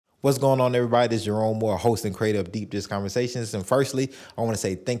What's going on, everybody? This is Jerome Moore, host and creator of Deep Dish Conversations. And firstly, I want to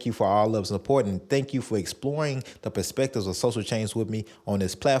say thank you for all love and support, and thank you for exploring the perspectives of social change with me on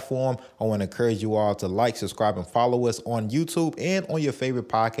this platform. I want to encourage you all to like, subscribe, and follow us on YouTube and on your favorite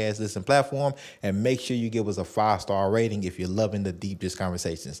podcast listen platform. And make sure you give us a 5-star rating if you're loving the Deep Dish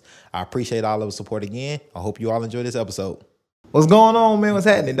Conversations. I appreciate all of the support again. I hope you all enjoy this episode. What's going on, man? What's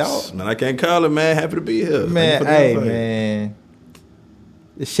happening, dog? Man, I can't call it, man. Happy to be here. Man, hey, man.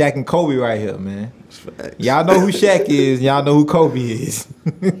 It's Shaq and Kobe right here, man. Y'all know who Shaq is. Y'all know who Kobe is.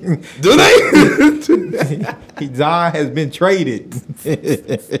 Do they? Zion has been traded.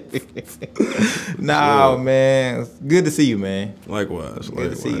 Nah, man. Good to see you, man. Likewise. Good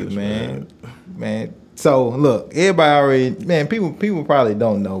to see you, man. Man. So look, everybody already, man. People probably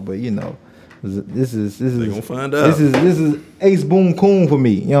don't know, but you know, this is they gonna find out. This is Ace Boom Coon for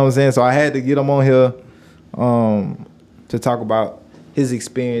me. You know what I'm saying? So I had to get him on here, to talk about his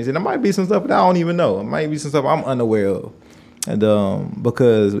experience, and there might be some stuff that I don't even know. It might be some stuff I'm unaware of, and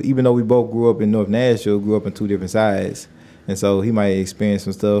because even though we both grew up in North Nashville, grew up in two different sides, and so he might experience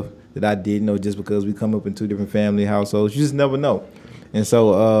some stuff that I didn't know just because we come up in two different family households. You just never know, and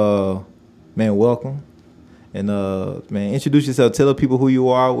so man, welcome, and man, introduce yourself. Tell the people who you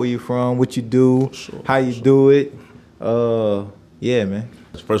are, where you're from, what you do, how you do it. Yeah, man.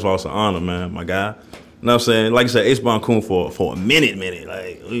 First of all, it's an honor, man. My guy. You know what I'm saying? Like I said, Ace Boom Coon for a minute.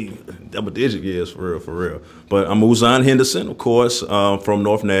 Like, double-digit years, for real. But I'm Mouzon Henderson, of course, from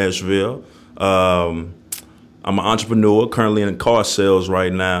North Nashville. I'm an entrepreneur, currently in car sales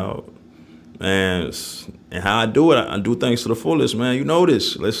right now. And how I do it, I do things to the fullest, man. You know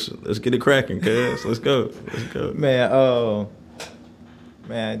this. Let's get it cracking, cuz. Let's go.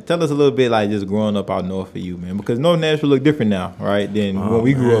 Man, tell us a little bit, like, just growing up out north for you, man, because North Nashville look different now, right, than when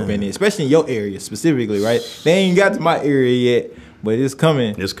we grew up in it, especially in your area specifically, right? They ain't got to my area yet, but it's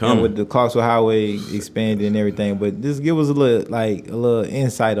coming. It's coming. With the Clarksville Highway expanding and everything. But just give us a little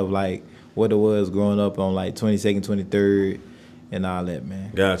insight of, like, what it was growing up on, like, 22nd, 23rd, and all that,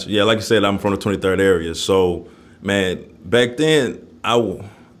 man. Gotcha. Yeah, like you said, I'm from the 23rd area. So, man, back then,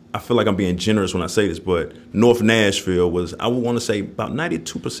 I feel like I'm being generous when I say this, but North Nashville was, I would want to say, about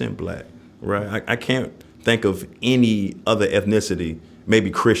 92% black, right? I can't think of any other ethnicity,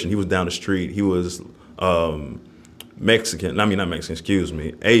 maybe Christian. He was down the street. He was Mexican. I mean, not Mexican, excuse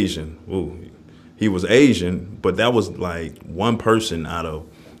me, Asian. Ooh, he was Asian, but that was like one person out of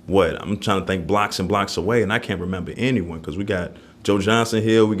what? I'm trying to think blocks and blocks away, and I can't remember anyone because we got Joe Johnson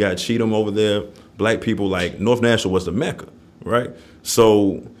Hill, we got Cheatham over there. Black people, like, North Nashville was the Mecca, right?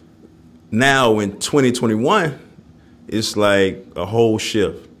 So now in 2021, it's like a whole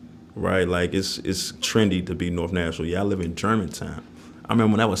shift, right? Like it's trendy to be North Nashville. Yeah, I live in Germantown. I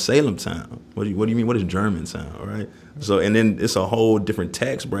remember when that was Salem Town. What do you mean? What is Germantown, right? So, and then it's a whole different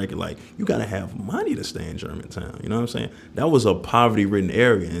tax bracket. Like, you gotta have money to stay in Germantown. You know what I'm saying? That was a poverty-ridden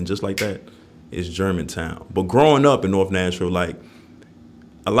area, and just like that, it's Germantown. But growing up in North Nashville, like,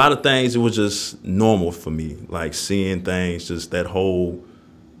 a lot of things, it was just normal for me. Like seeing things, just that whole,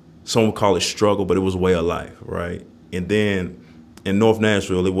 some would call it struggle, but it was a way of life, right? And then in North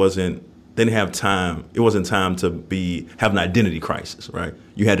Nashville, it wasn't time to have an identity crisis, right?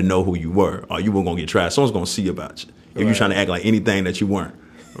 You had to know who you were, or you were gonna get tried. Someone's gonna see about you if you're trying to act like anything that you weren't,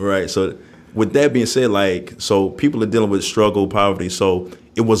 right? So with that being said, like, so people are dealing with struggle, poverty, so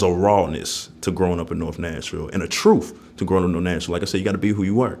it was a rawness to growing up in North Nashville and a truth to growing up in North Nashville. Like I said, you gotta be who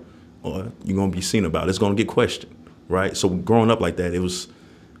you were, or you're gonna be seen about. It's gonna get questioned, right? So growing up like that,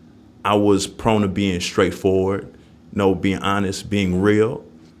 I was prone to being straightforward, being honest, being real,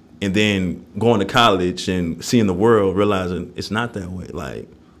 and then going to college and seeing the world, realizing it's not that way. Like,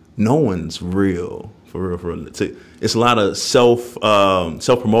 no one's real, for real. It's a lot of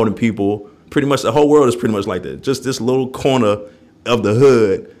self-promoting people. Pretty much the whole world is pretty much like that. Just this little corner of the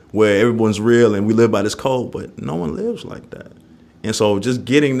hood where everyone's real and we live by this code, but no one lives like that. And so just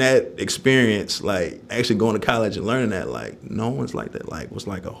getting that experience, like actually going to college and learning that, like, no one's like that, like, was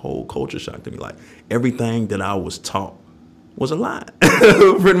like a whole culture shock to me. Like, everything that I was taught was a lie,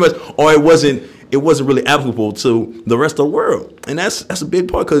 pretty much, or it wasn't really applicable to the rest of the world. And that's a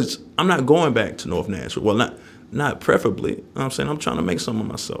big part, because I'm not going back to North Nashville. Well, not preferably. You know what I'm saying? I'm trying to make something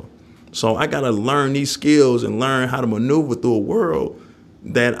of myself. So I got to learn these skills and learn how to maneuver through a world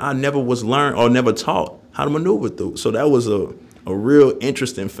that I never was learned or never taught how to maneuver through. So that was a real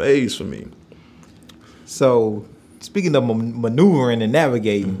interesting phase for me. So, speaking of maneuvering and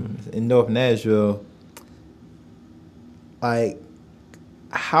navigating in North Nashville, like,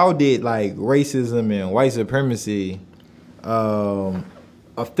 how did, like, racism and white supremacy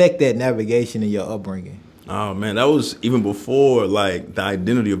affect that navigation in your upbringing? Oh man, that was even before like the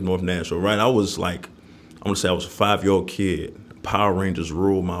identity of North Nashville, right? I was like, I'm gonna say I was a 5-year-old kid. Power Rangers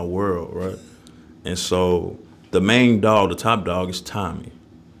ruled my world, right? And so the main dog, the top dog, is Tommy.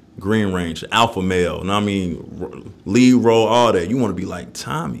 Green Ranger, alpha male. And I mean, lead role, all that. You want to be like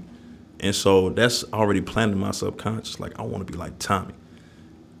Tommy. And so that's already planted in my subconscious. Like, I want to be like Tommy.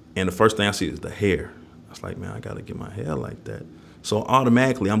 And the first thing I see is the hair. I was like, man, I got to get my hair like that. So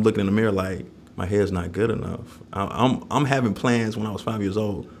automatically, I'm looking in the mirror like, my hair's not good enough. I'm having plans when I was 5 years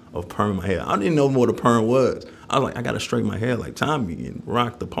old of perming my hair. I didn't know what a perm was. I was like, I got to straighten my hair like Tommy and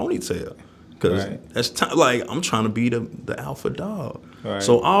rock the ponytail. Because that's like, I'm trying to be the alpha dog. Right.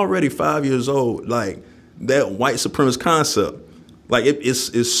 So already 5 years old, like that white supremacist concept, like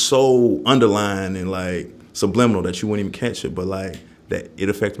it's so underlined and like subliminal that you wouldn't even catch it. But like that, it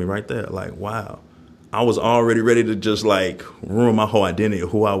affected me right there. Like, wow, I was already ready to just like ruin my whole identity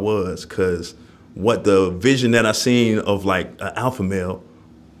of who I was. Because what the vision that I seen of like an alpha male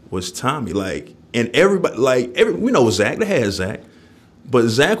was Tommy. Like, and everybody, like, we know Zach, they had Zach. But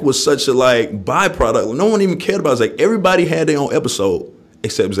Zach was such a like byproduct. No one even cared about Zach. Everybody had their own episode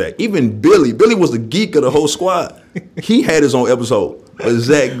except Zach. Even Billy. Billy was the geek of the whole squad. He had his own episode, but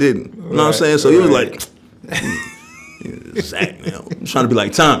Zach didn't. You know what I'm saying? So he was like, Zach, now I'm trying to be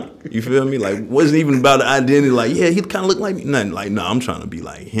like Tommy. You feel me? Like, wasn't even about the identity. Like, yeah, he kind of looked like me. Nothing. Like, no, I'm trying to be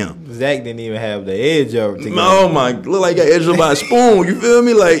like him. Zach didn't even have the edge of it. Oh my, look like I got edged up by a spoon. You feel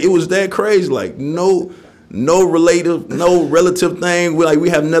me? Like, it was that crazy. Like, no relative thing. We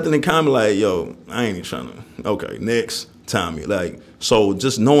have nothing in common. Like, yo, I ain't even trying to. Okay, next, Tommy. Like, so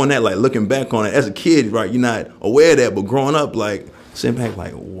just knowing that, like looking back on it as a kid, right? You're not aware of that, but growing up, like sitting back,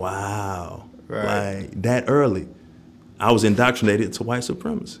 like, wow, like that early, I was indoctrinated to white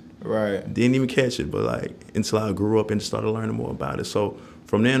supremacy. Right. Didn't even catch it, but like until I grew up and started learning more about it. So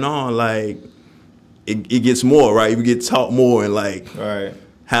from then on, like it gets more, right? You get taught more and like. Right.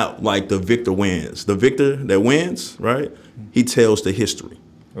 How like the victor wins. The victor that wins, right? He tells the history.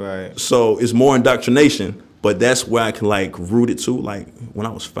 Right. So it's more indoctrination, but that's where I can like root it to. Like when I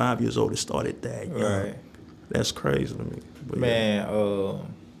was 5 years old, it started that young. Right. That's crazy to me. But man,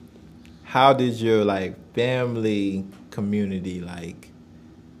 how did your like family community like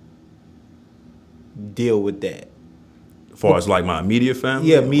deal with that? As far as like my immediate family?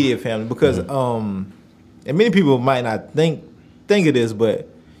 Yeah, immediate family. Because and many people might not think of this, but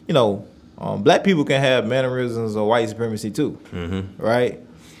you know, black people can have mannerisms of white supremacy too, right?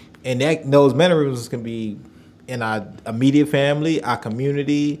 And those mannerisms can be in our immediate family, our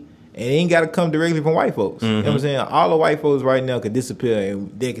community, and it ain't got to come directly from white folks. You know what I'm saying? All the white folks right now could disappear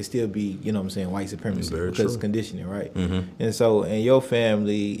and they could still be, you know what I'm saying, white supremacy because it's conditioning, right? And so in your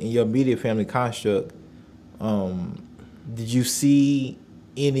family, in your immediate family construct, did you see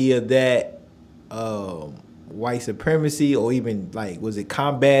any of that white supremacy, or even like was it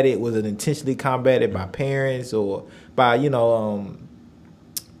combated? Was it intentionally combated by parents or by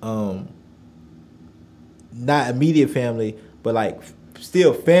not immediate family, but like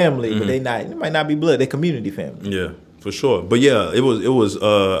still family, but they might not be blood, they community family. Yeah, for sure. But yeah, it was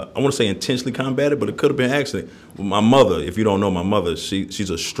I want to say intentionally combated, but it could have been accident. My mother, if you don't know my mother, she's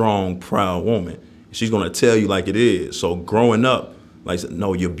a strong, proud woman. She's gonna tell you like it is. So growing up, like,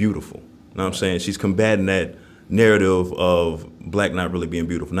 no, you're beautiful. You know what I'm saying? She's combating that narrative of black not really being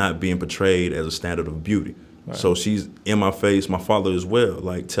beautiful, not being portrayed as a standard of beauty. Right. So she's in my face, my father as well,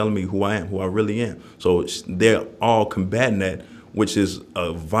 like telling me who I am, who I really am. So they're all combating that, which is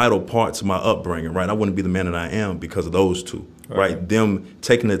a vital part to my upbringing, right? I wouldn't be the man that I am because of those two, right? Them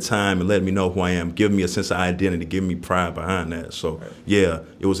taking the time and letting me know who I am, giving me a sense of identity, giving me pride behind that. So yeah,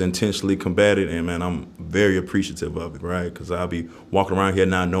 it was intentionally combated, and man, I'm very appreciative of it, right? Because I'll be walking around here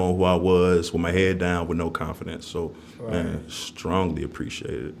not knowing who I was, with my head down, with no confidence. So man, strongly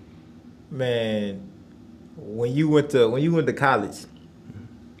appreciated. Man, when you went to college,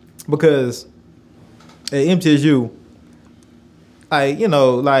 because at MTSU,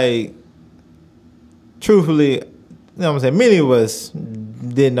 truthfully, you know what I'm saying, many of us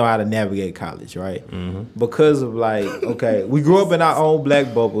didn't know how to navigate college, right? Because of we grew up in our own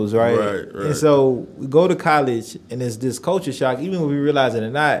black bubbles, right? And so we go to college and it's this culture shock, even when we realize it or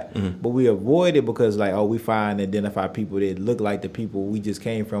not, but we avoid it because we find and identify people that look like the people we just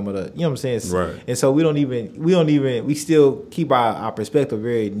came from, you know what I'm saying? Right. And so we still keep our perspective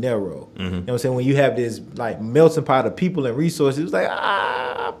very narrow. You know what I'm saying? When you have this melting pot of people and resources, it's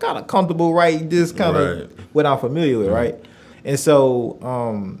I'm kind of comfortable writing this kind of what I'm familiar with, right? And so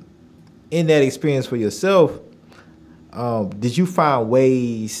in that experience for yourself, did you find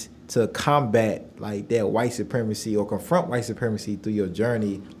ways to combat that white supremacy or confront white supremacy through your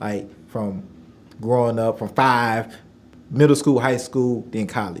journey, from growing up from 5, middle school, high school, then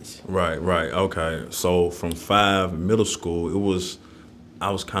college. Right. Okay. So from 5, middle school,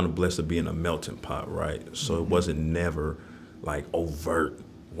 I was kind of blessed to be in a melting pot, right? So it wasn't never like overt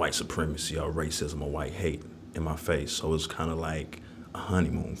white supremacy or racism or white hate in my face. So it was kind of like a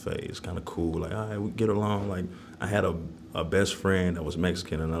honeymoon phase, kind of cool. Like, all right, we get along. Like, I had a best friend that was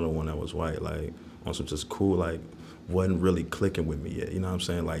Mexican, another one that was white. Like, on some just cool, like, wasn't really clicking with me yet. You know what I'm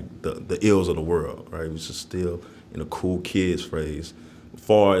saying? Like, the ills of the world, right? It was just still in a cool kids phase. As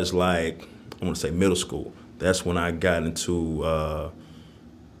far as, like, I want to say middle school, that's when I got into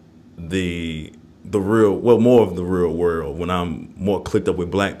the real, well, more of the real world, when I'm more clicked up with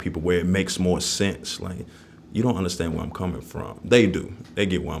black people where it makes more sense. Like, you don't understand where I'm coming from. They do. They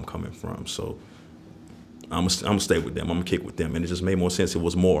get where I'm coming from. So I'm gonna stay with them. I'm gonna kick with them. And it just made more sense. It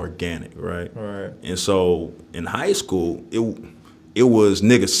was more organic, right? Right. And so in high school, it was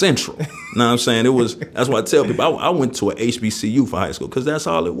nigga central. You know what I'm saying? That's why I tell people, I went to an HBCU for high school because that's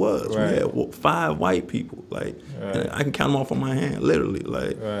all it was. Right. We had 5 white people. Like, right. and I can count them off on my hand, literally.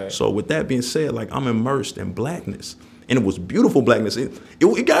 Like, right. So with that being said, like, I'm immersed in blackness. And it was beautiful blackness.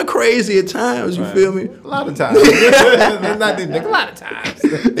 It got crazy at times, you feel me? A lot of times. Not this nigga, a lot of times.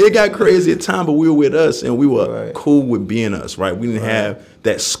 It got crazy at times, but we were with us and we were cool with being us, right? We didn't have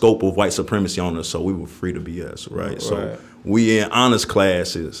that scope of white supremacy on us, so we were free to be us, right? So we in honors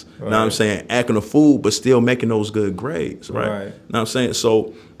classes, you know what I'm saying, acting a fool, but still making those good grades, right? You know what I'm saying?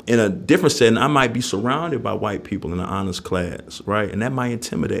 So in a different setting, I might be surrounded by white people in an honors class, right? And that might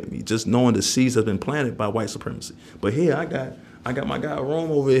intimidate me, just knowing the seeds have been planted by white supremacy. But here, I got my guy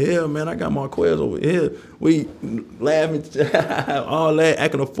Rome over here, man. I got Marquez over here. We laughing, all that,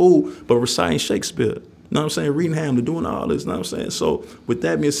 acting a fool, but reciting Shakespeare. You know what I'm saying? Reading Hamlet, doing all this, you know what I'm saying? So with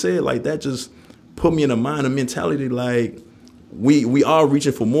that being said, like, that just put me in a mind of mentality, like, we are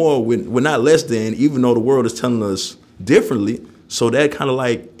reaching for more. We're not less than, even though the world is telling us differently. So that kind of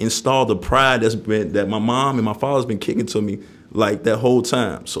like installed the pride that my mom and my father's been kicking to me like that whole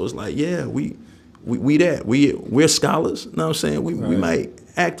time. So it's like, yeah, we're scholars. You know what I'm saying? We might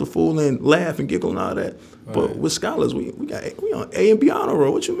act a fool and laugh and giggle and all that, but we're scholars. We on A and B honor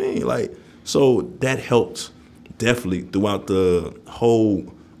roll. What you mean? Like, so that helped definitely throughout the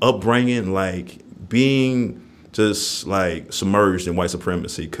whole upbringing, like being just like submerged in white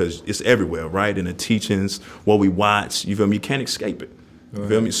supremacy, because it's everywhere, right? In the teachings, what we watch, you feel me? You can't escape it. You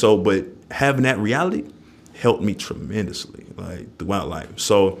feel me? So, but having that reality helped me tremendously, like throughout life.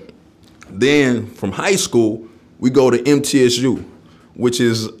 So then from high school, we go to MTSU, which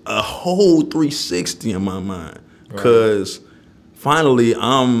is a whole 360 in my mind, because finally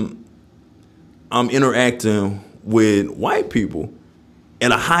I'm interacting with white people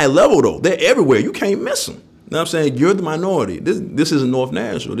at a high level though. They're everywhere. You can't miss them. You know what I'm saying? You're the minority. This isn't North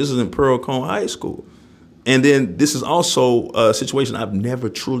Nashville. This isn't Pearl Cone High School. And then this is also a situation I've never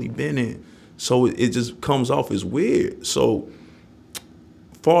truly been in. So it just comes off as weird. So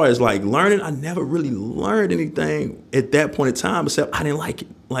far as like learning, I never really learned anything at that point in time, except I didn't like it.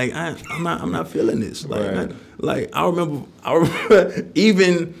 Like I'm not feeling this. Like I remember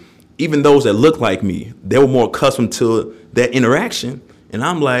even those that look like me, they were more accustomed to that interaction. And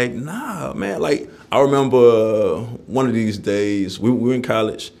I'm like, nah, man. Like, I remember one of these days, we were in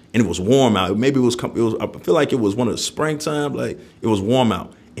college, and it was warm out. Maybe it was, I feel like it was one of the springtime, like, it was warm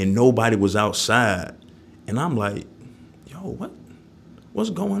out, and nobody was outside. And I'm like, yo, what's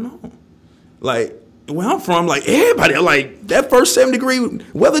going on? Like, where I'm from, like, everybody, like, that first 70-degree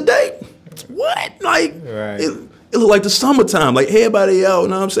weather day, what? Like, it looked like the summertime, like everybody out, you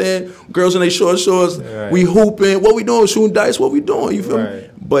know what I'm saying? Girls in their short shorts, we hooping, what we doing, shooting dice, what we doing, you feel me?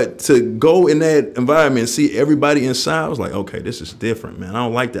 But to go in that environment and see everybody inside, I was like, okay, this is different, man. I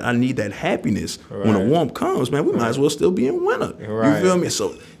don't like that. I need that happiness when the warmth comes, man. We might as well still be in winter, you feel me?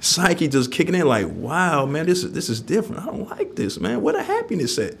 So psyche just kicking in like, wow, man, this is different. I don't like this, man. Where the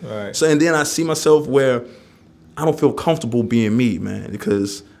happiness at? So, and then I see myself where I don't feel comfortable being me, man,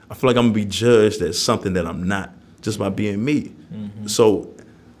 because I feel like I'm gonna be judged as something that I'm not, just by being me. So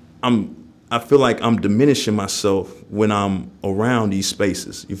I feel like I'm diminishing myself when I'm around these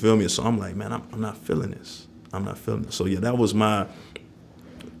spaces. You feel me? So I'm like, man, I'm not feeling this. I'm not feeling this. So yeah, that was my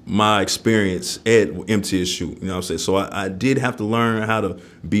experience at MTSU. You know what I'm saying? So I did have to learn how to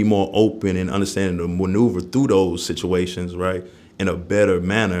be more open and understanding to maneuver through those situations, right, in a better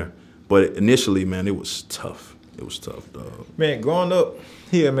manner. But initially, man, it was tough. It was tough, dog. Man, growing up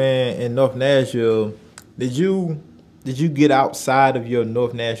here, man, in North Nashville, did you get outside of your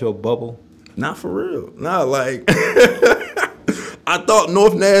North Nashville bubble? Not for real. Not like I thought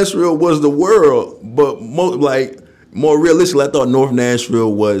North Nashville was the world, but like more realistically, I thought North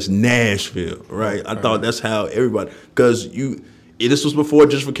Nashville was Nashville, right? I thought that's how everybody, because this was before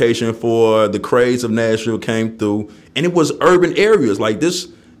gentrification, for the craze of Nashville came through, and it was urban areas like this.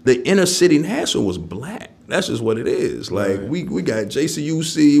 The inner city Nashville was black. That's just what it is. Like we got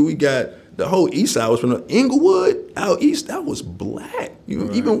JCUC, we got the whole East Side was from the Inglewood out east. That was black.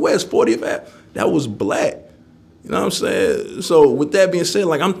 Even West 40th Ave, that was black. You know what I'm saying? So with that being said,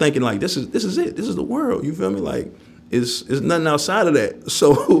 like I'm thinking like this is it. This is the world. You feel me? Like it's nothing outside of that.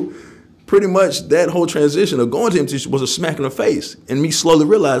 So pretty much that whole transition of going to MTC was a smack in the face, and me slowly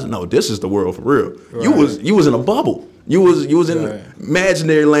realizing, no, this is the world for real. Right. You was in a bubble. You was in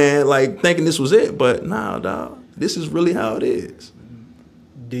imaginary land, like thinking this was it. But nah, dog, this is really how it is.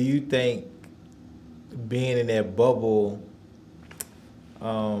 Do you think being in that bubble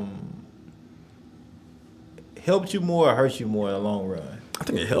helped you more or hurt you more in the long run? I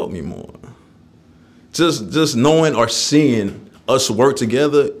think it helped me more. Just knowing or seeing us work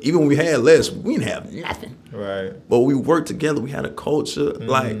together, even when we had less, we didn't have nothing. Right. But we worked together. We had a culture.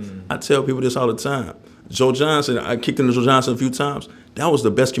 Like I tell people this all the time. Joe Johnson, I kicked into Joe Johnson a few times. That was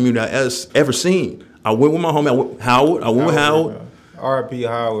the best community I ever seen. I went with my homie. I went with Howard. R.I.P.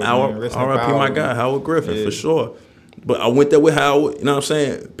 Howard. R.I.P. my guy, Howard Griffin, for sure. But I went there with Howard. You know what I'm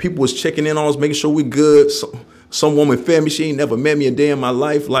saying? People was checking in on us, making sure we good. Some woman fed me. She ain't never met me a day in my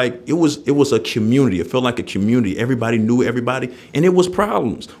life. Like it was a community. It felt like a community. Everybody knew everybody, and it was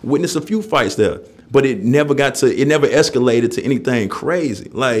problems. Witnessed a few fights there, but it never escalated to anything crazy.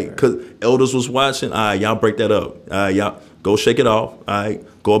 Like because elders was watching. Y'all break that up. Y'all go shake it off.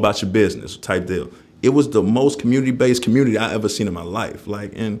 Go about your business type deal. It was the most community-based community I ever seen in my life.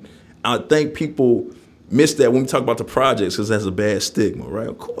 Like, and I think people miss that when we talk about the projects because that's a bad stigma, right?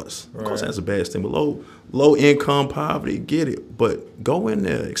 Of course that's a bad stigma. Low income, poverty, get it. But go in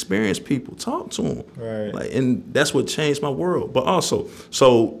there, experience people, talk to them. Right. Like, and that's what changed my world. But also,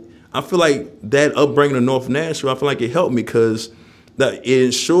 so I feel like that upbringing in North Nashville, I feel like it helped me because it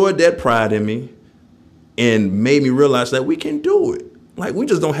ensured that pride in me and made me realize that we can do it. Like, we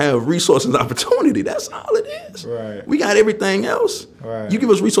just don't have resources and opportunity. That's all it is. Right. We got everything else. Right. You give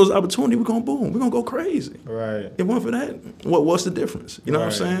us resources and opportunity, we're going to boom. We're going to go crazy. Right. If it weren't for that, what's the difference? You know what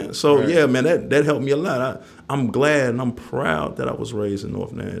I'm saying? So, yeah, man, that helped me a lot. I'm glad and I'm proud that I was raised in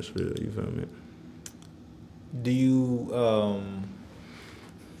North Nashville. You feel me? Do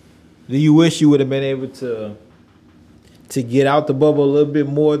you wish you would have been able to get out the bubble a little bit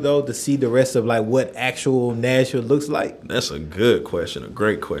more, though, to see the rest of, like, what actual Nashville looks like? That's a good question, a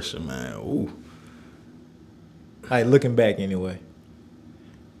great question, man. Ooh. Like, looking back, anyway.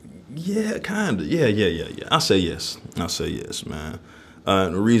 Yeah, kind of. Yeah. I say yes, man.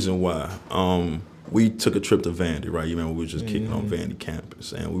 And the reason why, we took a trip to Vandy, right? You remember we were just kicking on Vandy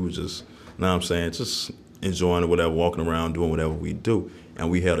campus, and we were just, you know what I'm saying, just enjoying it, whatever, walking around, doing whatever we do.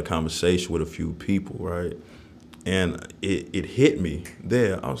 And we had a conversation with a few people, right? And it hit me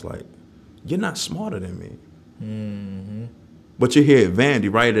there. I was like, you're not smarter than me. Mm-hmm. But you're here at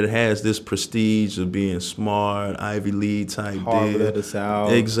Vandy, right? It has this prestige of being smart, Ivy League type Harvard deal. of the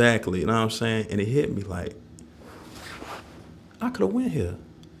South. Exactly. You know what I'm saying? And it hit me like, I could have went here.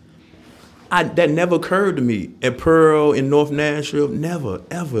 That never occurred to me. At Pearl, in North Nashville, never,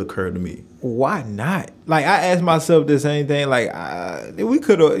 ever occurred to me. Why not? Like, I asked myself the same thing. Like, we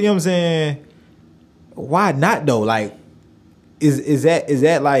could have, you know what I'm saying? Why not though? Like, is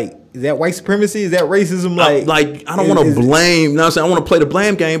that white supremacy? Is that racism? Like, I don't want to blame. You know what I'm saying? I want to play the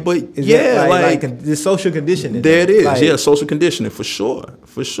blame game, but yeah, like the social conditioning. There it is. Like, yeah, social conditioning for sure.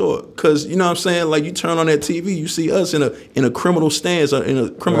 Because you know what I'm saying? Like, you turn on that TV, you see us in a criminal stance or in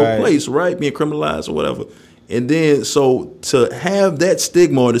a criminal place, right? Being criminalized or whatever. And then so to have that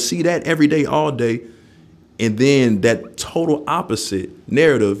stigma or to see that every day, all day, and then that total opposite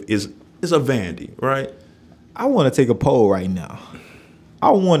narrative is a Vandy, right? I want to take a poll right now. I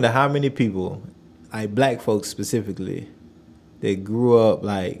wonder how many people, like black folks specifically, that grew up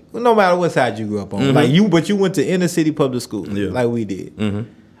like, well, no matter what side you grew up on, like but you went to inner city public school, like we did.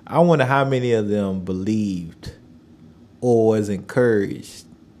 I wonder how many of them believed or was encouraged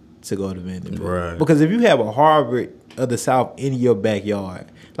to go to Vanderbilt. Right. Because if you have a Harvard of the South in your backyard,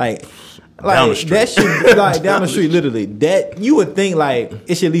 like down the street. That should like down the street, literally. That you would think like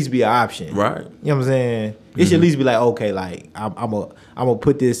it should at least be an option, right? You know what I'm saying? It should at least be like, okay, like I'm gonna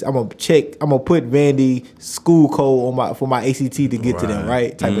put this, I'm gonna put Vandy school code for my ACT to get to them,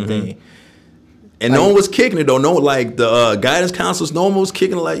 right? Type of thing. And like, no one was kicking it though. No, like the guidance counselors, no one was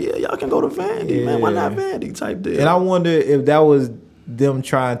kicking it. Like, yeah, y'all can go to Vandy, man. Why not Vandy? Type deal. And I wonder if that was them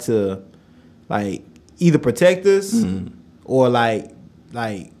trying to like either protect us or like.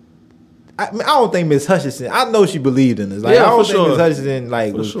 I don't think Miss Hutchinson. I know she believed in us. Like I don't think Miss Hutchinson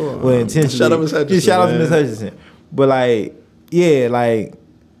like was intentionally. Shout out Miss Hutchinson. Yeah, shout out to Miss Hutchinson. But like, yeah, like,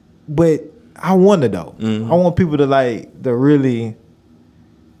 but I wonder though. I want people to really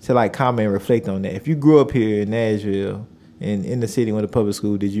to like comment and reflect on that. If you grew up here in Nashville and in the city, went to public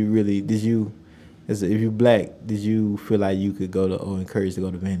school, if you black, did you feel like you could go to or encouraged to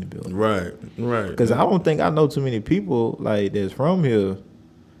go to Vanderbilt? Right. Because I don't think I know too many people like that's from here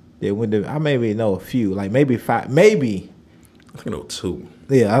that went to. I maybe know a few, like maybe 5, maybe. I think I know 2.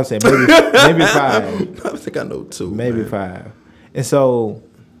 Yeah, I would say maybe 5. I think I know 2. Maybe 5. And so,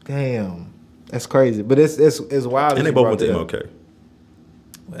 damn, that's crazy. But it's wild. And they both went to MLK.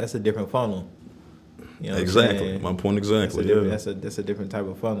 Well, that's a different funnel. You know exactly. My point exactly. That's a different type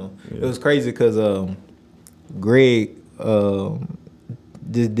of funnel. Yeah. It was crazy because Greg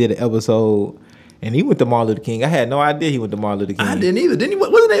just did an episode and he went to Martin Luther King. I had no idea he went to Martin Luther King. I didn't either. Didn't he?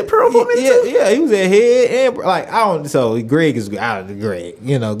 Wasn't that Pearl for me too? Yeah, he was at head and like I don't. So Greg is out of the Greg.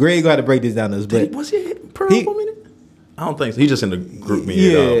 You know, Greg got to break this down to us. But was he at Pearl for me? I don't think so. He just in the group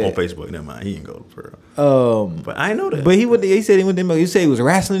me on Facebook. Never mind. He didn't go to Pearl. But I know that. But he said he went to. He said he was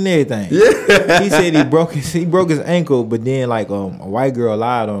wrestling and everything. Yeah. He said he broke his ankle, but then like a white girl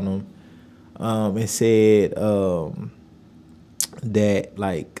lied on him, and said that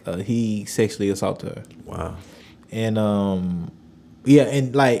like he sexually assaulted her. Wow. And yeah,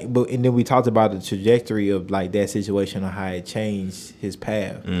 and like, and then we talked about the trajectory of like that situation or how it changed his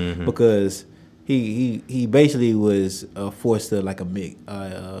path because. He basically was forced to like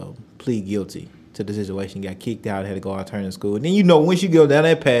plead guilty to the situation. Got kicked out, had to go alternative school. And then once you go down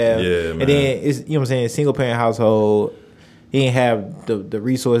that path, and then it's what I'm saying, single parent household. He didn't have the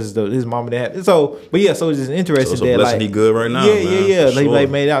resources that his mom didn't have. So, but yeah, so it's just interesting so that like he good right now. Yeah. Sure. Like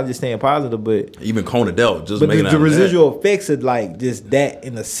made out just staying positive, but even Kona dealt just but making the residual effects of like just that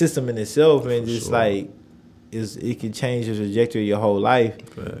in the system in itself, and just like it can change the trajectory of your whole life.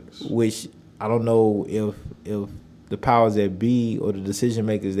 Facts. Which I don't know if the powers that be or the decision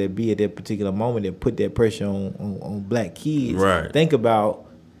makers that be at that particular moment that put that pressure on black kids. Right. Think about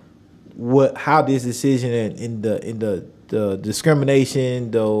how this decision in the discrimination,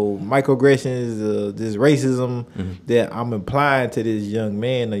 the microaggressions, this racism that I'm implying to this young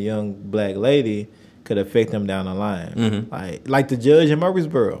man, a young black lady, could affect them down the line. Like the judge in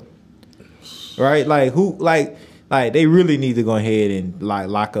Murfreesboro. Right? Like they really need to go ahead and like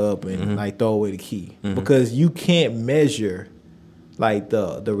lock her up and like throw away the key because you can't measure like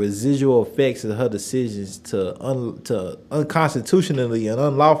the residual effects of her decisions to unconstitutionally and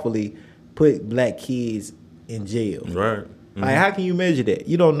unlawfully put black kids in jail. Right. Like how can you measure that?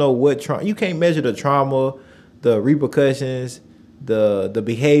 You don't know what trauma. You can't measure the trauma, the repercussions, the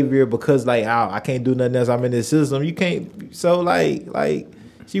behavior because like I can't do nothing else. I'm in this system. You can't. So like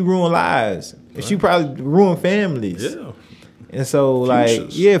she ruined lives. Right. She probably ruined families. Yeah. And so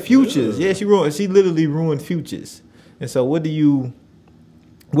futures. Futures. Yeah, she literally ruined futures. And so what do you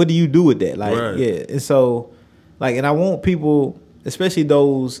do with that? Like, right. Yeah. And so and I want people, especially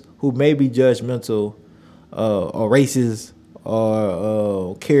those who may be judgmental or racist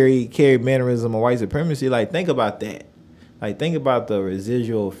or carry mannerism or white supremacy, like think about that. Like think about the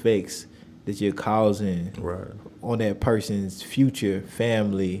residual effects that you're causing on that person's future,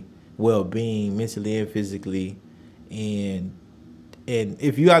 family, well-being, mentally and physically, and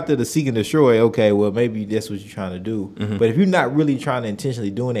if you out there to seek and destroy, okay, well maybe that's what you're trying to do. But if you're not really trying to intentionally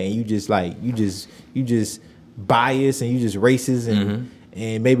doing that, and you just bias and you just racist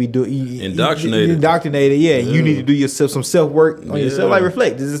and maybe indoctrinated, yeah. You need to do yourself some self-work on yourself. Like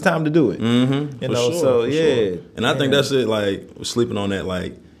reflect. This is time to do it. Sure. And I think that's it. Like sleeping on that,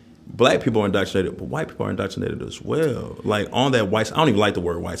 like. Black people are indoctrinated, but white people are indoctrinated as well. Like on that white, I don't even like the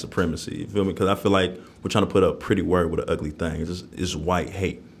word white supremacy. You feel me? Because I feel like we're trying to put a pretty word with an ugly thing. It's white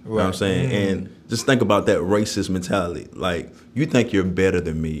hate. You know what I'm saying? And just think about that racist mentality. Like you think you're better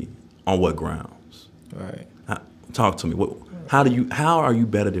than me on what grounds? Right. Talk to me. How are you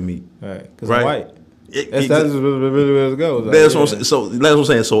better than me? Right. Because I'm white. That's really where it goes. Like, that's what I'm saying. So that's what I'm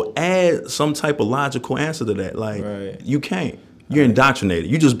saying. So add some type of logical answer to that. Like you can't. You're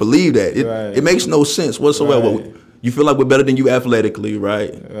indoctrinated. You just believe that. It makes no sense whatsoever. Right. You feel like we're better than you athletically, right?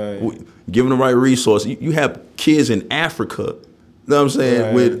 Given the right resource. You have kids in Africa, you know what I'm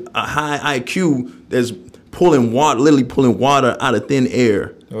saying, with a high IQ that's literally pulling water out of thin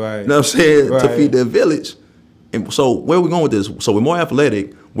air. Right. You know what I'm saying? To feed their village. And so where are we going with this? So we're more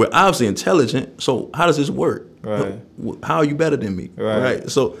athletic. We're obviously intelligent. So how does this work? Right. How are you better than me? Right.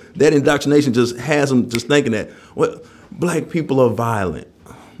 So that indoctrination just has them just thinking that, well, black people are violent.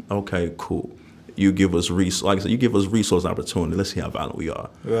 Okay, cool. You give us like I said, you give us resource opportunity. Let's see how violent we are.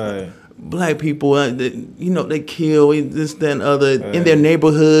 Right. black people, they kill this, that, and other in their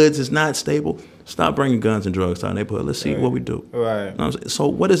neighborhoods. It's not stable. Stop bringing guns and drugs to our neighborhood. Let's see what we do. Right. You know what I'm saying? So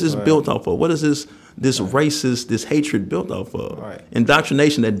what is this built off of? What is this racist, this hatred built off of? Right.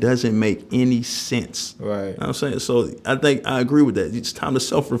 Indoctrination that doesn't make any sense. Right. You know what I'm saying? So I think I agree with that. It's time to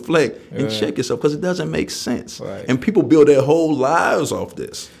self-reflect and check yourself because it doesn't make sense. Right. And people build their whole lives off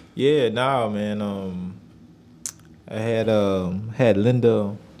this. Yeah, nah, man. I had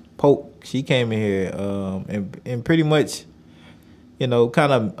Linda Polk. She came in here and pretty much, kind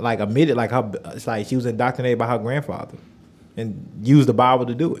of like admitted it's like she was indoctrinated by her grandfather and used the Bible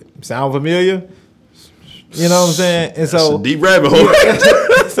to do it. Sound familiar? You know what I'm saying? And That's a deep rabbit hole.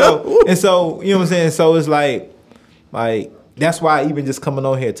 So you know what I'm saying? So it's like that's why even just coming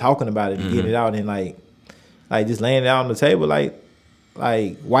on here talking about it and getting it out and like just laying it out on the table like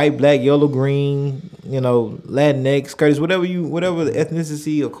white, black, yellow, green, Latinx, Kurdish, whatever the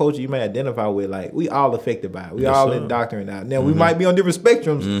ethnicity or culture you may identify with, like we all affected by it. We all indoctrinated out. Now we might be on different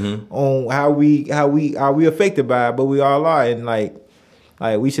spectrums on how we affected by it, but we all are, and like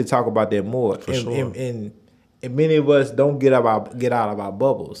we should talk about that more. And many of us don't get out of our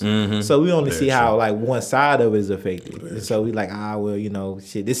bubbles, so we only see how like one side of it is affected. And so we like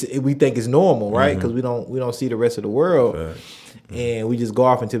shit. This we think is normal, right? Because we don't see the rest of the world. And we just go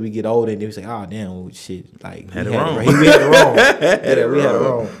off until we get older, and then we say, "Oh damn, shit! Like we had it wrong. We had it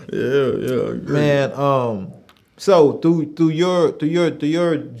wrong. Yeah, man. So through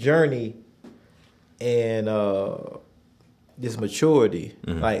your journey and this maturity,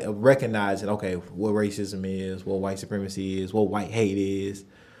 like of recognizing, okay, what racism is, what white supremacy is, what white hate is.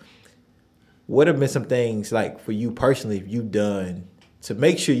 What have been some things like for you personally you've done to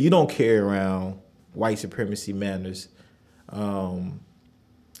make sure you don't carry around white supremacy manners?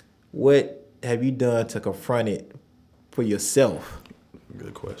 What have you done to confront it for yourself?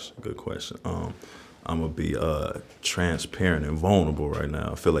 Good question. I'm gonna be transparent and vulnerable right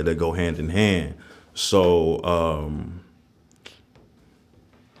now. I feel like they go hand in hand. So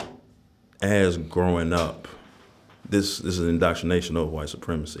as growing up, this is an indoctrination of white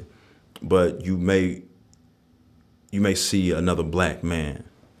supremacy. But you may see another black man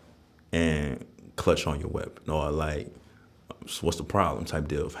and clutch on your weapon, or like, what's the problem type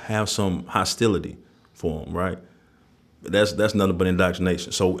deal. Have some hostility for them, right? That's nothing but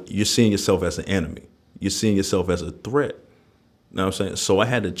indoctrination. So you're seeing yourself as an enemy. You're seeing yourself as a threat. You know what I'm saying? So I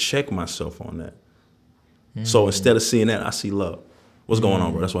had to check myself on that. So instead of seeing that, I see love. What's going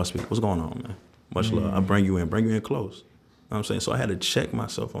on, bro? That's why I speak. What's going on, man? Much love. I bring you in close. You know what I'm saying? So I had to check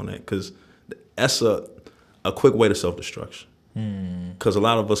myself on that because that's a quick way to self-destruction. Because a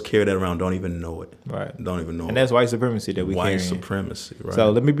lot of us carry that around, don't even know it. Right. Don't even know it. And that's white supremacy that we carry. White supremacy, right.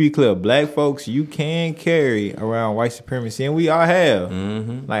 So let me be clear. Black folks, you can carry around white supremacy, and we all have.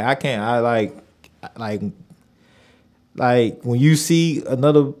 Like, I can't, like when you see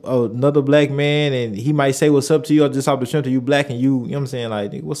another black man and he might say what's up to you or just off the strength of you black and you know what I'm saying,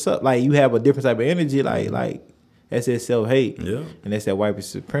 like, what's up? Like, you have a different type of energy, like that's that self-hate. Yeah. And that's that white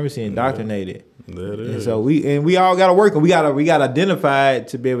supremacy indoctrinated. That is. And so we all gotta work on. We gotta identify it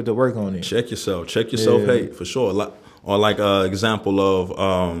to be able to work on it. Check yourself. Check your self-hate for sure. Or like example of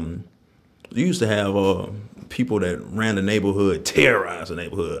you used to have people that ran the neighborhood, terrorized the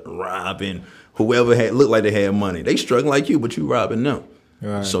neighborhood, robbing whoever looked like they had money. They struggling like you, but you robbing them.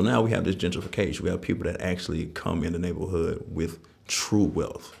 Right. So now we have this gentrification. We have people that actually come in the neighborhood with true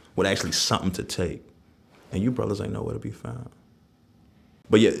wealth, with actually something to take. And you brothers ain't nowhere to be found.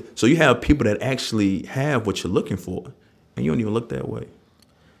 But yeah, so you have people that actually have what you're looking for, and you don't even look that way.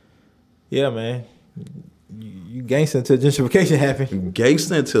 Yeah, man. You gangster until gentrification happen.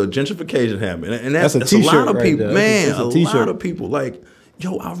 Gangster until gentrification happen. And that's a lot of people. Right, man, a lot of people. Like,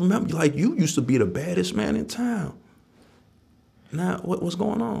 yo, I remember, like, you used to be the baddest man in town. Now, what's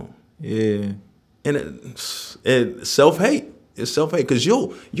going on? Yeah. And it's self-hate. It's self-hate, because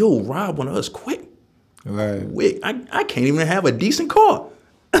you'll rob one of us quick. Right. I can't even have a decent car.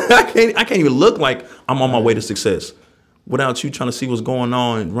 I can't even look like I'm on my way to success without you trying to see what's going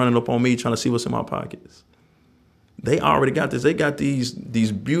on, running up on me, trying to see what's in my pockets. They already got this. They got these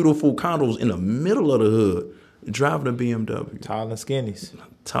beautiful condos in the middle of the hood, driving a BMW. Tall and skinnies.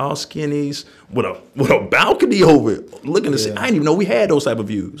 Tall skinnies with a balcony over it. Looking to see. I didn't even know we had those type of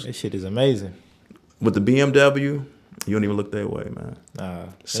views. That shit is amazing. With the BMW, you don't even look that way, man. Nah.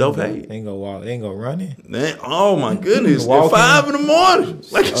 Self-hate. They ain't gonna walk. They ain't gonna run it. Man, oh my goodness. At 5 in the morning.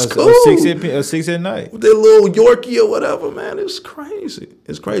 Like, it's cool. Or 6 at night. With their little Yorkie or whatever, man. It's crazy.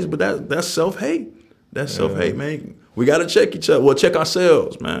 It's crazy. But that's self-hate. That's self-hate, man. We gotta check each other. Well, check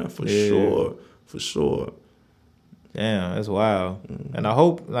ourselves, man. For sure. For sure. Damn, that's wild. And I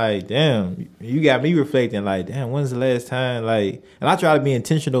hope, like, damn, you got me reflecting, like, damn, when's the last time, like, and I try to be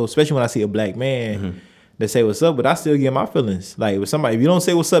intentional, especially when I see a black man that say what's up, but I still get my feelings. Like, with somebody, if you don't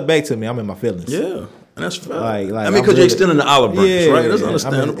say what's up back to me, I'm in my feelings. Yeah, and that's fair. Like I mean, because you're extending the olive branch, right? That's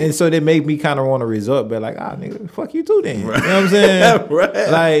understandable. I mean, and so they make me kind of want to resort, but like, nigga, fuck you too then. Right. You know what I'm saying? Right.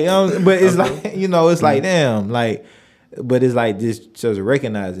 Like, but it's like, it's like, damn, like, but it's like just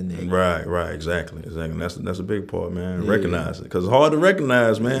recognizing it. Right, exactly. That's a big part, man. Recognize it, because it's hard to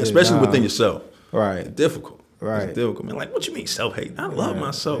recognize, man, especially within yourself. Right, it's difficult. Right, it's difficult, man. Like, what you mean self-hate? I love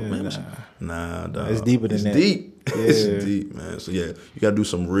myself, man. Nah, dog. It's deeper than that. It's deep. Yeah. It's deep, man. So yeah, you gotta do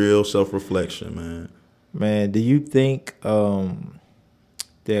some real self-reflection, man. Man, do you think that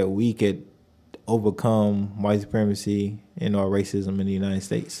we could overcome white supremacy and or racism in the United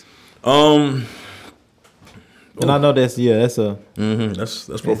States? And I know that's a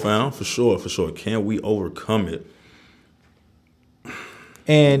that's profound for sure. Can we overcome it?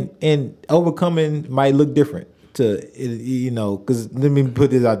 And overcoming might look different to because let me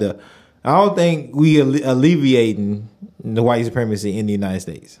put this out there. I don't think we alleviating the white supremacy in the United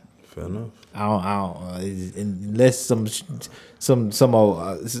States. Fair enough. I don't unless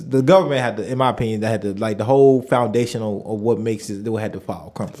the government had to, in my opinion, they had to, like, the whole foundation of what makes it, they had to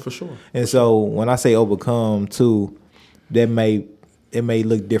fall crumble. For sure. And so when I say overcome too, it may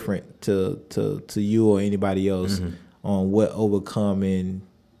look different to you or anybody else on what overcoming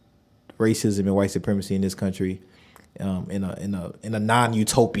racism and white supremacy in this country in a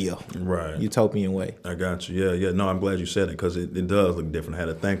non-utopia, utopian way. I got you. Yeah. No, I'm glad you said it, because it does look different. I had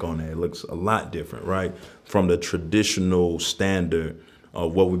to think on that. It looks a lot different, right, from the traditional standard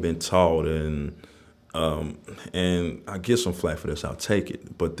of what we've been taught, and I get some flack for this. I'll take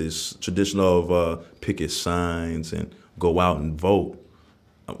it. But this tradition of picket signs and go out and vote,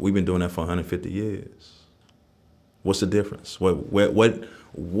 we've been doing that for 150 years. What's the difference?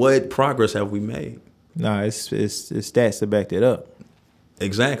 What progress have we made? Nah, it's stats to back that up.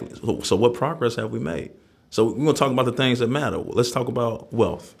 Exactly. So what progress have we made? So we're gonna talk about the things that matter. Let's talk about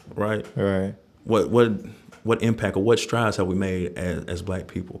wealth, right? Right. What impact or what strides have we made as Black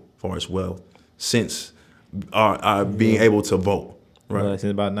people as far as wealth since our being able to vote? Right. Well,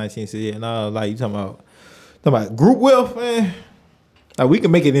 since about 1960. No, like, you talking about group wealth, man. Like, we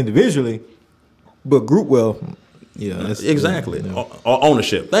can make it individually, but group wealth, that's exactly. Or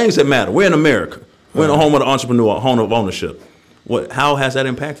ownership, things that matter. We're in America. We're in the home of the entrepreneur, home of ownership. How has that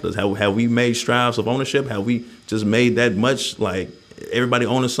impacted us? Have we made strides of ownership? Have we just made that much, like, everybody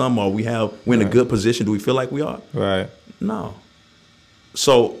owning something, or we're in a good position? Do we feel like we are? Right. No.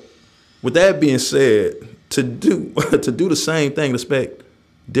 So, with that being said, to do the same thing, expect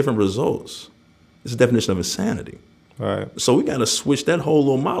different results, it's a definition of insanity. Right. So we got to switch that whole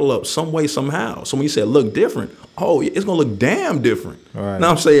little model up some way, somehow. So when you say look different, it's going to look damn different. Right.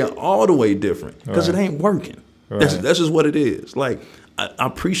 Now I'm saying all the way different, because it ain't working. Right. That's just what it is. Like, I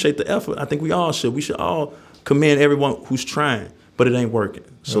appreciate the effort. I think we all should. We should all commend everyone who's trying, but it ain't working.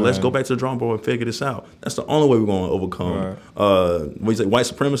 So let's go back to the drawing board and figure this out. That's the only way we're going to overcome white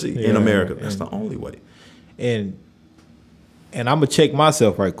supremacy in America. That's the only way. And I'm going to check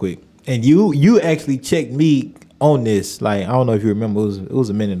myself right quick. And you actually checked me on this, like, I don't know if you remember, it was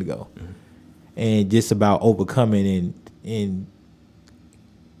a minute ago, and just about overcoming and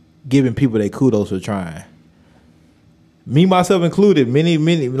giving people their kudos for trying. Me, myself included,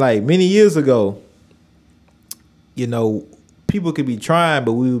 many years ago, people could be trying,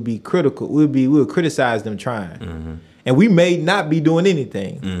 but we would be critical. We would criticize them trying, and we may not be doing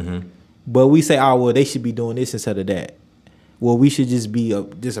anything, but we say, oh, well, they should be doing this instead of that. Well, we should just be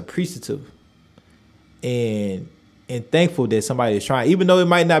just appreciative and thankful that somebody is trying, even though it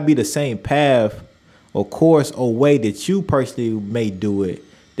might not be the same path or course or way that you personally may do it.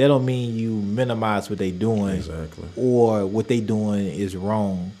 That don't mean you minimize what they doing, exactly, or what they doing is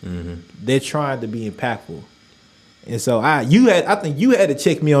wrong. They're trying to be impactful, and so I think you had to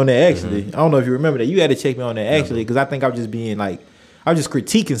check me on that actually. I don't know if you remember that. You had to check me on that actually, because I think I was just being like, I was just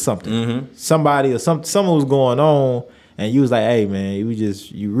critiquing something, somebody or someone was going on. And you was like, hey, man, you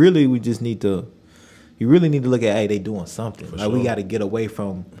really need to look at, hey, they doing something. For like, we got to get away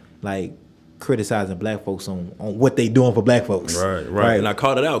from, like, criticizing Black folks on what they doing for Black folks. Right. And I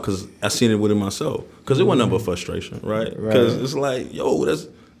called it out because I seen it within myself. Because it wasn't nothing but frustration, right? Because it's like, yo, that's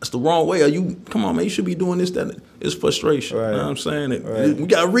the wrong way. Come on, man, you should be doing this, that. It's frustration. Right. You know what I'm saying? We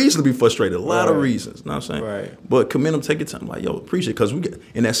got a reason to be frustrated, a lot of reasons. You know what I'm saying? Right. But commend them, take your time. Like, yo, appreciate it. Because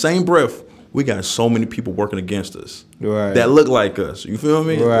in that same breath, we got so many people working against us Right. that look like us. You feel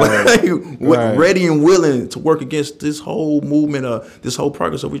me? Right. Like, ready and willing to work against this whole movement, this whole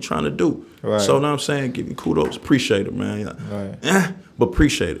progress that we're trying to do. Right. So now I'm saying, give you kudos, appreciate it, man. Right. But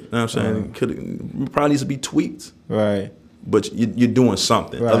appreciate it. You know what I'm saying? Probably needs to be tweaked. Right. But you're doing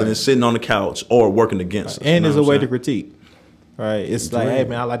something Right. other than sitting on the couch or working against us. And you know there's a what way I'm to saying? critique. Right. It's like, hey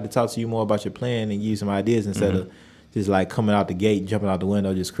man, I'd like to talk to you more about your plan and give you some ideas instead of just like coming out the gate, jumping out the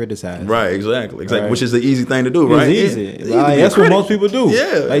window, just criticizing. Right, exactly. Right. Which is the easy thing to do, right? It's easy. It's Like, that's what most people do.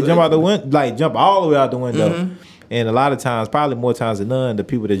 Yeah. Like jump out the window, like jump all the way out the window. And a lot of times, probably more times than none, the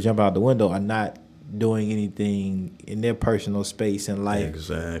people that jump out the window are not doing anything in their personal space in life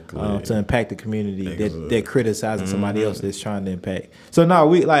Exactly. to impact the community that they're criticizing somebody else that's trying to impact. So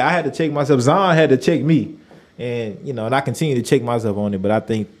no, I had to check myself. Zon had to check me, and and I continue to check myself on it. But I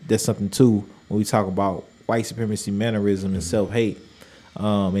think that's something too when we talk about white supremacy, mannerism, and self-hate,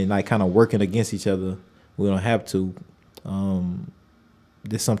 and like kind of working against each other. We don't have to.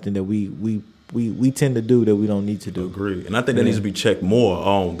 There's something that we tend to do that we don't need to do. Agree. And I think that needs to be checked more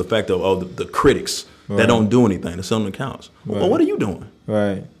on the fact of the critics that don't do anything, that sit on the couch. Well, what are you doing?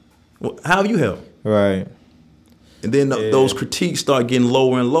 Right. Well, how have you helped? Right. And then those critiques start getting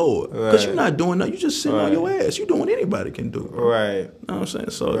lower and lower. Because you're not doing nothing. You're just sitting on your ass. You're doing what anybody can do. Right. You know what I'm saying?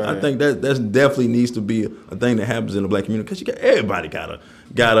 So I think that definitely needs to be a thing that happens in the black community. Because everybody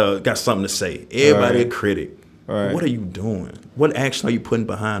got something to say. Everybody a critic. Right. What are you doing? What action are you putting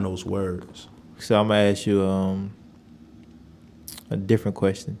behind those words? So I'm gonna ask you a different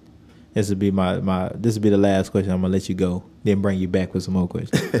question. This will be this will be the last question. I'm gonna let you go, then bring you back with some more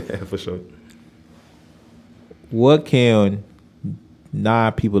questions. For sure. What can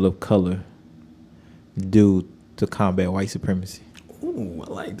non-people of color do to combat white supremacy? Ooh,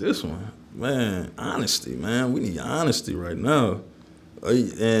 I like this one. Man, honesty, man. We need honesty right now.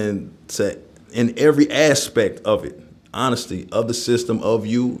 And in every aspect of it. Honesty of the system, of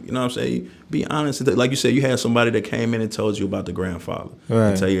you. You know what I'm saying? Be honest. Like you said, you had somebody that came in and told you about the grandfather.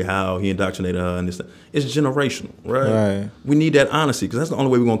 Right. And tell you how he indoctrinated her and this. It's generational, right? Right. We need that honesty because that's the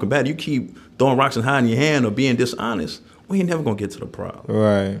only way we're going to combat it. You keep throwing rocks and hiding your hand or being dishonest, we ain't never going to get to the problem.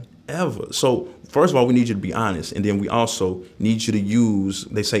 Right. Ever. So, first of all, we need you to be honest. And then we also need you to use,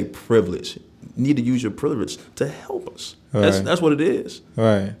 they say, privilege. You need to use your privilege to help us. Right. That's what it is.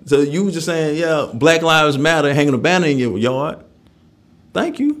 Right. So you just saying, yeah, Black Lives Matter, hanging a banner in your yard.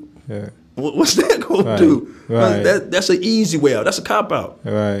 Thank you. Yeah. What's that going to do? Right. That's an easy way out. That's a cop out.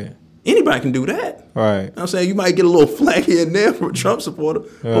 Right. Anybody can do that. Right. You know what I'm saying? You might get a little flack here and there from a Trump supporter,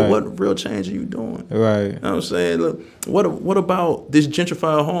 but Right. what real change are you doing? Right. You know what I'm saying? Look, what about this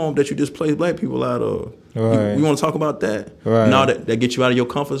gentrified home that you just placed black people out of? Right. We want to talk about that? Right. Now that gets you out of your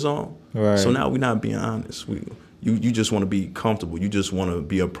comfort zone? Right. So now we're not being honest. You just want to be comfortable. You just want to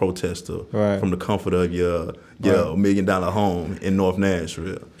be a protester Right. from the comfort of your $1 million home in North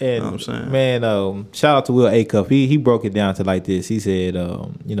Nashville. And you know what I'm saying? Man, shout out to Will Acuff. He broke it down to like this. He said,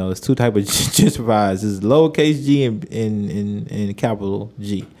 there's two types of gentrifiers. There's lowercase g and capital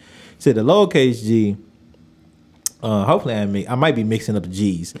G. He said the lowercase g. Hopefully I might be mixing up the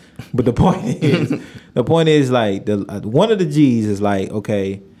G's, but the point is like one of the G's is like,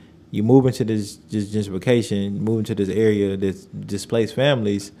 okay, you move into this gentrification, move into this area that's displaced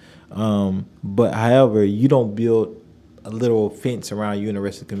families, but however, you don't build a little fence around you and the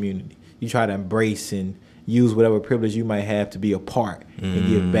rest of the community. You try to embrace and use whatever privilege you might have to be a part and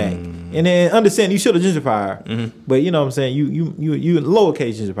give back. And then understand you should have gentrifier, but you know what I'm saying, you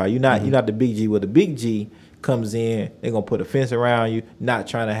lowercase gentrifier. You're not the big G. Well, the big G comes in, they're gonna put a fence around you, not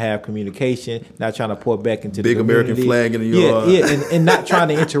trying to have communication, not trying to pour back into big the community. American flag in the yard. Yeah, and not trying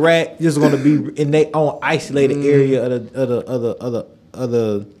to interact. Just gonna be in their own isolated area of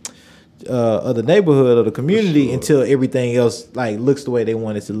the neighborhood or the community until everything else like looks the way they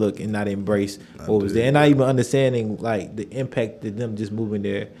want it to look and not embrace what was there, and not even understanding like the impact that them just moving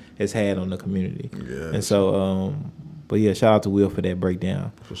there has had on the community. Yeah. And so, but yeah, shout out to Will for that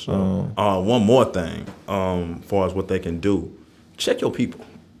breakdown. For sure. One more thing, as far as what they can do, check your people.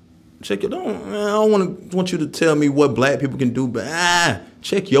 I don't want you to tell me what black people can do, but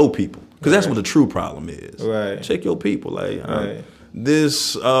check your people, because that's what the true problem is. Right. Check your people, like Right.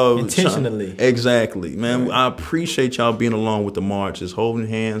 this Intentionally. Exactly, man. Right. I appreciate y'all being along with the marches, holding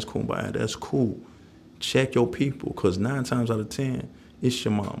hands, kumbaya. That's cool. Check your people, because 9 times out of 10, it's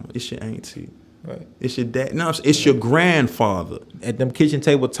your mama, it's your auntie. Right. It's your dad. No, it's your grandfather. At them kitchen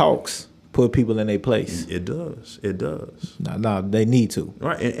table talks, put people in their place. It does. It does. No, they need to.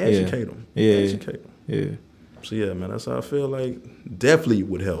 Right, and educate them. Yeah. Educate them. Yeah. So yeah, man, that's how I feel like definitely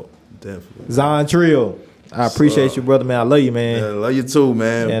would help. Definitely. Zon Trill. I appreciate you, brother, man. I love you, man. Yeah, love you too,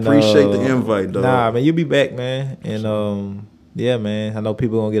 man. And, appreciate the invite, dog. Nah, man, you be back, man. And yeah, man. I know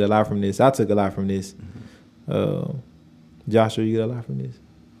people gonna get a lot from this. I took a lot from this. Joshua, you get a lot from this.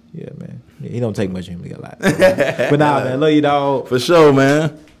 Yeah, man. He don't take much of him to get a lot. But nah, man, love you, dog. For sure,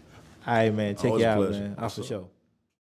 man. All right, man. Check Always you a out, pleasure. man. For sure.